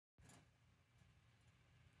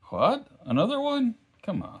What? Another one?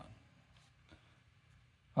 Come on.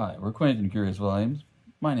 Hi, we're Quaint and Curious Volumes.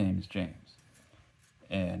 My name is James.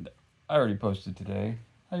 And I already posted today.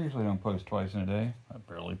 I usually don't post twice in a day. I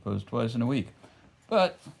barely post twice in a week.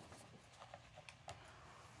 But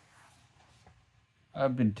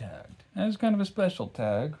I've been tagged. And it's kind of a special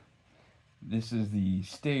tag. This is the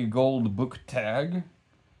Stay Gold book tag.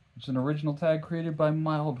 It's an original tag created by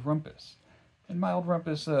Mild Rumpus. And Mild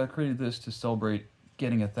Rumpus created this to celebrate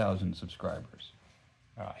getting 1,000 subscribers.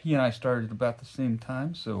 He and I started at about the same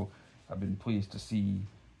time, so I've been pleased to see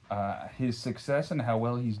his success and how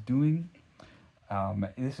well he's doing.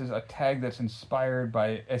 This is a tag that's inspired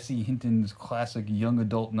by S.E. Hinton's classic young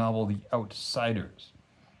adult novel, The Outsiders.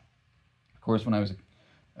 Of course, when I was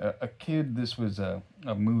a kid, this was a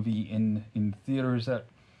movie in theaters that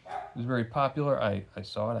was very popular. I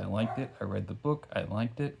saw it, I liked it, I read the book, I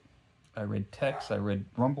liked it. I read Tex, I read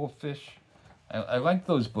Rumblefish. I liked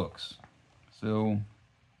those books. So,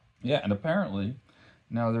 yeah, and apparently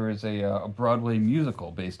now there is a Broadway musical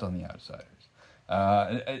based on The Outsiders.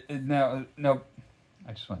 Now,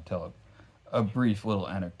 I just want to tell a brief little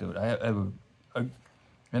anecdote. I have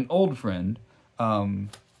an old friend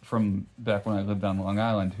from back when I lived on Long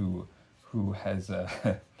Island who has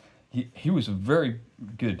he was a very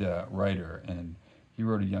good writer, and he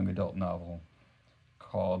wrote a young adult novel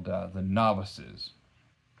called The Novices,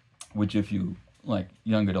 which, if you like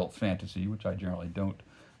young adult fantasy, which I generally don't,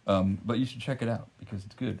 but you should check it out because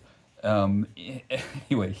it's good.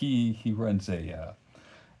 Anyway, he runs a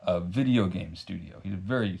video game studio. He's a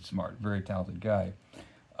very smart, very talented guy,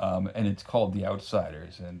 and it's called The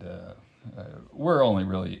Outsiders. And we're only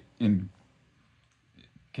really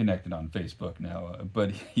connected on Facebook now,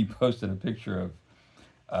 but he posted a picture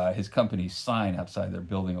of his company's sign outside their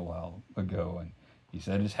building a while ago, and he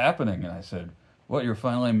said, "It's happening." And I said, "What, you're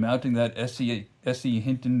finally mounting that S.E.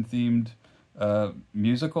 Hinton themed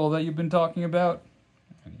musical that you've been talking about?"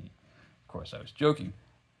 And of course, I was joking,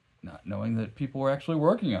 not knowing that people were actually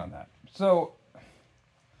working on that. So,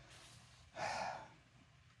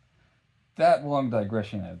 that long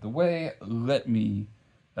digression out of the way, let me,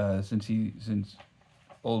 since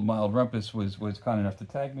old Mild Rumpus was kind enough to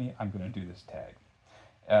tag me, I'm going to do this tag.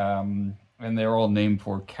 And they're all named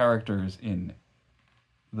for characters in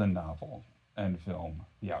the novel and film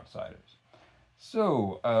The Outsiders.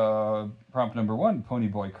 So, prompt number 1,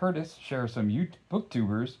 Ponyboy Curtis shares some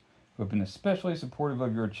BookTubers who have been especially supportive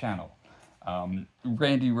of your channel.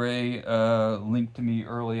 Randy Ray linked to me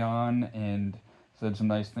early on and said some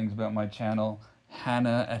nice things about my channel.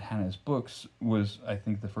 Hannah at Hannah's Books was, I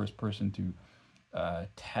think, the first person to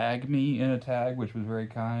tag me in a tag, which was very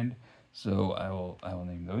kind. So I will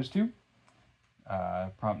name those two.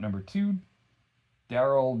 Prompt number 2,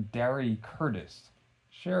 Darrel Darry Curtis.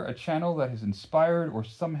 Share a channel that has inspired or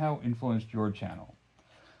somehow influenced your channel.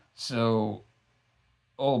 So,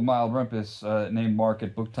 old Mild Rumpus named Mark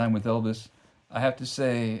at Book Time with Elvis. I have to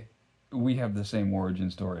say, we have the same origin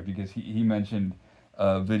story, because he mentioned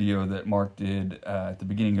a video that Mark did at the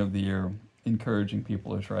beginning of the year encouraging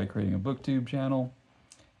people to try creating a BookTube channel.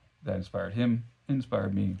 That inspired him,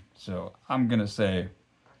 inspired me. So I'm going to say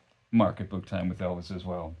Mark at Book Time with Elvis as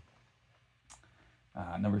well.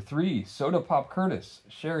 Number 3, Sodapop Curtis.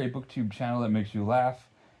 Share a BookTube channel that makes you laugh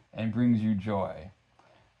and brings you joy.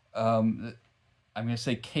 I'm going to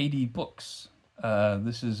say KD Books.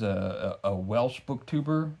 This is a Welsh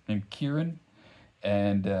booktuber named Kieran,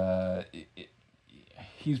 and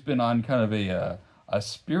he's been on kind of a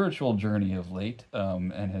spiritual journey of late,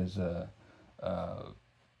 and has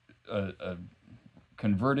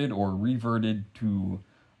converted or reverted to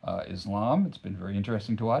Islam. It's been very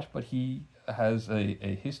interesting to watch, but he has a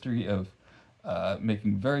history of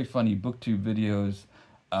making very funny BookTube videos.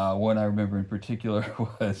 One I remember in particular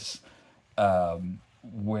was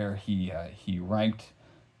where he ranked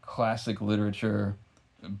classic literature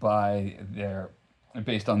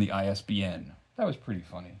based on the ISBN. That was pretty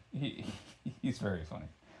funny. He's very funny.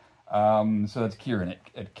 So that's Kieran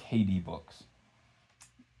at KD Books.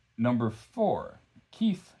 Number 4,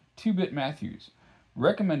 Keith Two-Bit Mathews.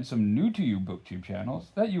 Recommend some new to you BookTube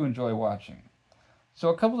channels that you enjoy watching. So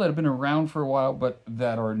a couple that have been around for a while but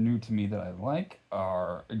that are new to me that I like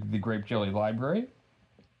are The Grape Jelly Library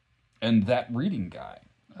and That Reading Guy.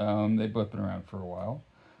 They've both been around for a while.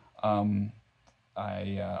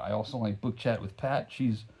 I also like Book Chat with Pat.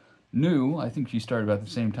 She's new. I think she started about the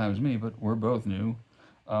same time as me, but we're both new.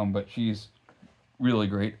 But she's really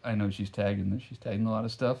great. I know she's tagged in this. She's tagged in a lot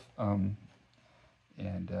of stuff.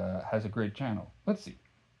 And has a great channel. Let's see.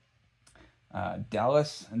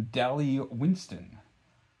 Dally Winston.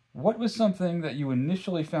 What was something that you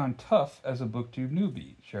initially found tough as a BookTube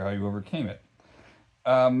newbie? Share how you overcame it.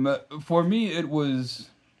 For me, it was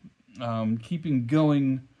keeping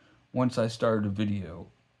going once I started a video.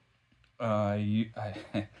 My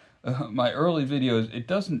early videos, it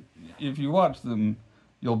doesn't, if you watch them,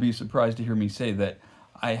 you'll be surprised to hear me say that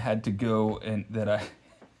I had to go and that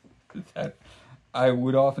I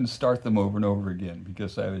would often start them over and over again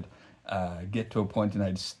because I would get to a point and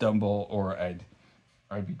I'd stumble, or I'd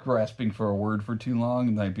be grasping for a word for too long,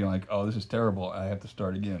 and I'd be like, oh, this is terrible, I have to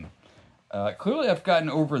start again. Clearly I've gotten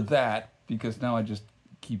over that because now I just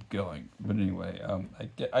keep going. But anyway,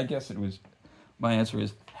 I guess it was, my answer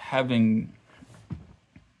is having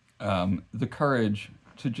the courage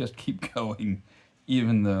to just keep going,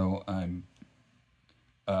 even though I'm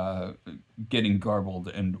getting garbled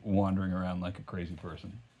and wandering around like a crazy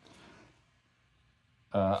person.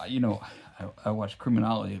 You know, I watched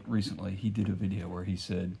Criminale recently. He did a video where he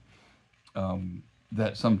said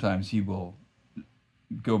that sometimes he will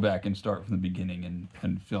go back and start from the beginning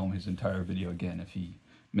and film his entire video again if he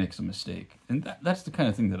makes a mistake. And that's the kind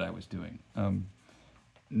of thing that I was doing.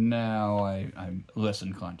 Now I'm less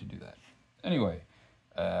inclined to do that. Anyway,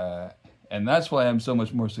 and that's why I'm so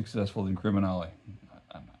much more successful than Criminale.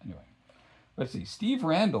 Anyway, let's see. Steve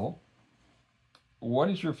Randall, what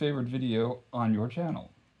is your favorite video on your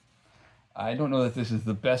channel? I don't know that this is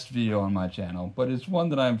the best video on my channel, but it's one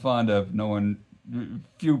that I'm fond of.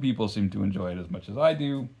 Few people seem to enjoy it as much as I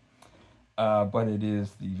do. But it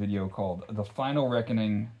is the video called The Final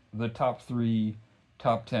Reckoning, the Top 3,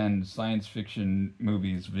 Top 10 Science Fiction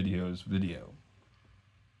Movies Videos video.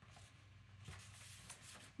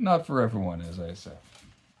 Not for everyone, as I said.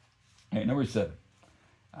 Okay, number 7.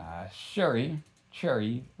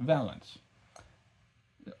 Cherry Valance.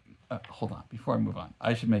 Hold on, before I move on,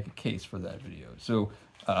 I should make a case for that video. So,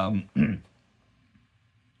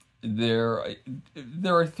 there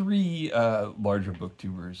are 3 larger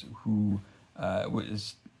booktubers who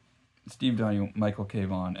was Steve Daniel, Michael K.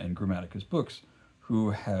 Vaughan, and Grammaticus Books,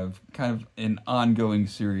 who have kind of an ongoing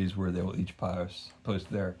series where they will each post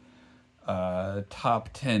their top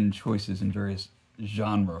 10 choices in various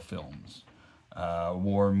genre films,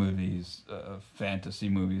 war movies, fantasy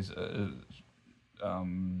movies,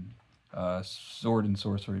 sword and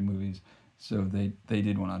sorcery movies. So they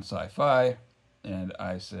did one on sci-fi, and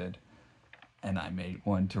I said, and I made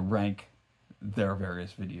one to rank their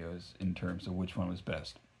various videos in terms of which one was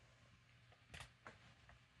best.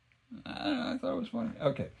 I don't know, I thought it was funny.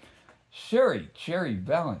 Okay. Cherry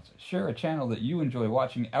Valance. Share a channel that you enjoy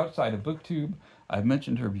watching outside of BookTube. I've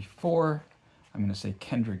mentioned her before. I'm going to say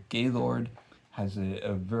Kendrick Gaylord has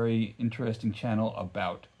a very interesting channel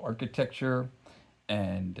about architecture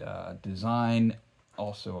and design.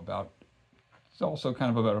 It's also kind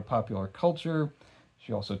of about a popular culture.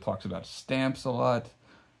 She also talks about stamps a lot.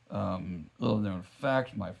 Little known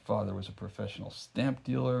fact, my father was a professional stamp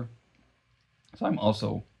dealer. So I'm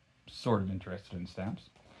also sort of interested in stamps.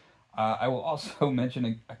 I will also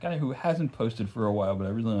mention a guy who hasn't posted for a while, but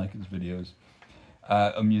I really like his videos.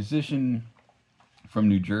 A musician from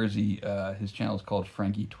New Jersey. His channel is called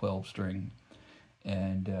Frankie 12 String.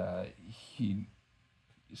 And he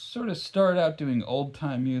sort of started out doing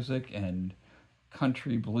old-time music and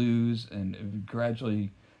country blues, and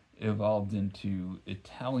gradually evolved into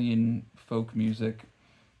Italian folk music.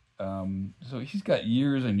 So he's got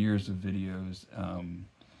years and years of videos,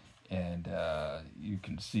 and you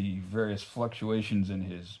can see various fluctuations in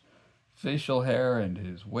his facial hair and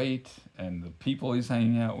his weight and the people he's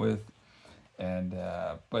hanging out with. And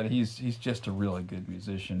but he's just a really good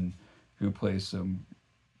musician who plays some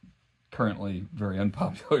currently very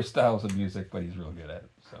unpopular styles of music, but he's real good at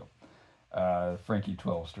it. So Frankie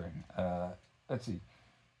 12 String. Let's see.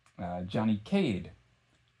 Johnny Cade.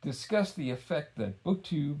 Discuss the effect that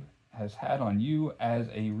BookTube has had on you as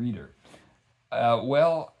a reader.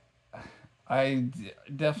 Well, I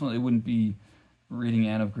definitely wouldn't be reading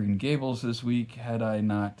Anne of Green Gables this week had I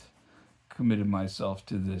not committed myself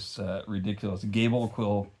to this ridiculous Gable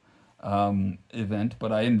Quill event,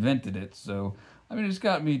 but I invented it, so I mean, it's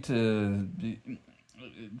got me to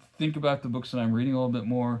think about the books that I'm reading a little bit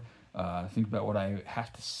more, think about what I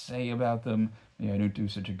have to say about them. Maybe I don't do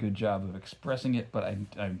such a good job of expressing it, but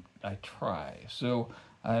I try. So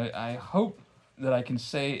I hope that I can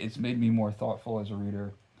say it's made me more thoughtful as a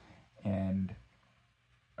reader, and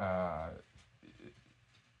that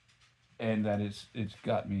it's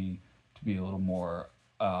got me to be a little more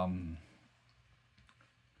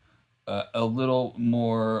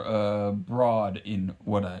broad in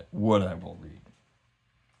what I will read.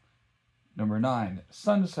 Number 9,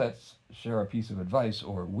 sunsets share a piece of advice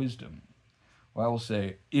or wisdom. Well, I will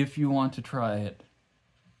say, if you want to try it,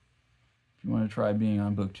 if you want to try being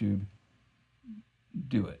on BookTube,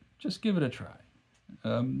 do it. Just give it a try.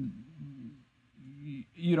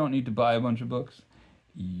 You don't need to buy a bunch of books.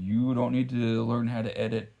 You don't need to learn how to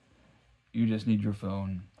edit. You just need your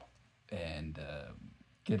phone and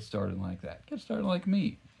get started like that. Get started like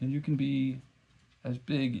me, and you can be as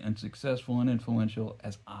big and successful and influential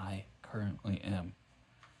as I currently am.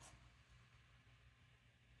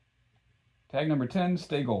 Tag number 10,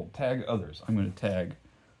 stay gold. Tag others. I'm going to tag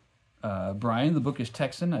Brian, the bookish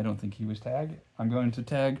Texan. I don't think he was tagged. I'm going to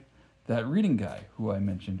tag that reading guy who I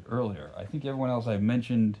mentioned earlier. I think everyone else I've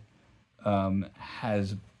mentioned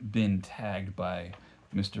has been tagged by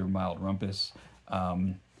Mr. Mild Rumpus.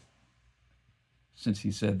 Since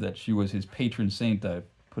he said that she was his patron saint, I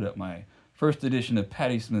put up my first edition of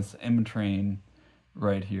Patti Smith's M Train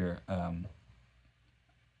right here.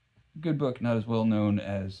 Good book, not as well known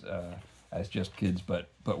as Just Kids, but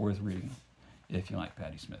worth reading if you like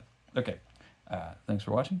Patti Smith. Okay, thanks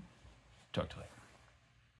for watching. Talk to you later.